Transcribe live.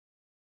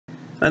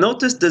I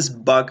noticed this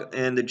bug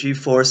in the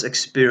Geforce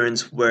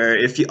experience where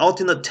if you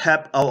alternate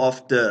tap out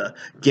of the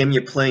game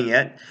you're playing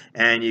at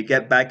and you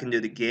get back into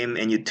the game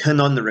and you turn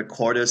on the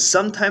recorder,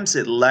 sometimes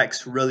it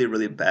lags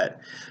really bad.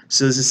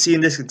 So as you see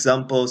in this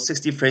example,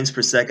 60 frames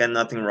per second,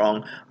 nothing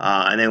wrong.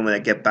 And then when I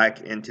get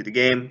back into the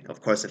game,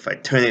 of course if I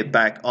turn it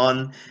back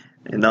on,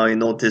 and now you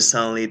notice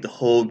suddenly the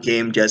whole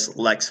game just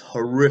lags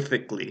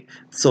horrifically.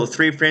 So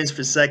 3 frames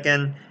per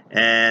second,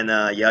 and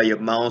yeah, your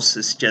mouse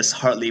is just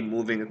hardly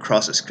moving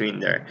across the screen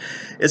there.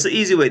 It's an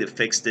easy way to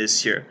fix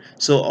this here.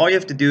 So all you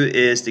have to do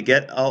is to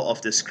get out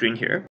of the screen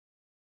here.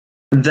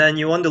 Then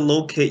you want to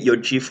locate your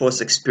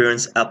Geforce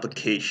Experience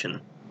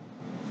application.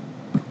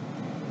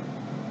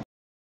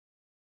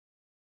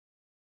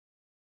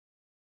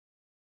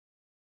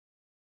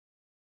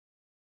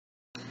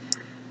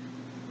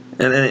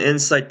 And then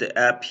inside the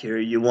app here,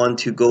 you want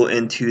to go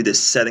into the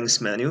settings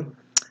menu,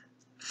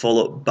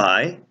 followed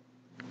by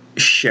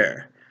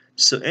share.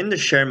 So in the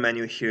share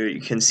menu here,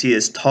 you can see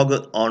it's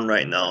toggled on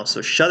right now.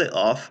 So shut it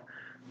off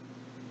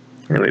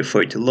and wait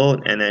for it to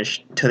load, and then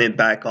turn it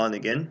back on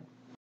again.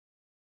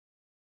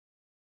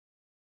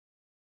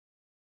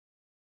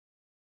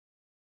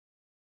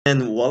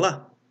 And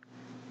voila!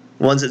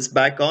 Once it's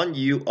back on,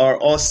 you are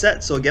all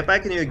set. So get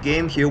back into your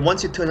game here.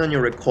 Once you turn on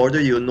your recorder,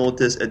 you'll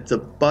notice it's a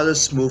butter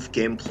smooth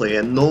gameplay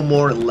and no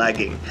more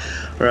lagging.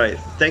 Alright,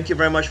 thank you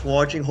very much for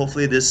watching.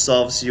 Hopefully this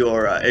solves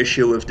your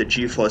issue with the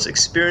Geforce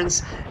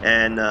experience,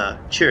 and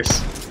cheers!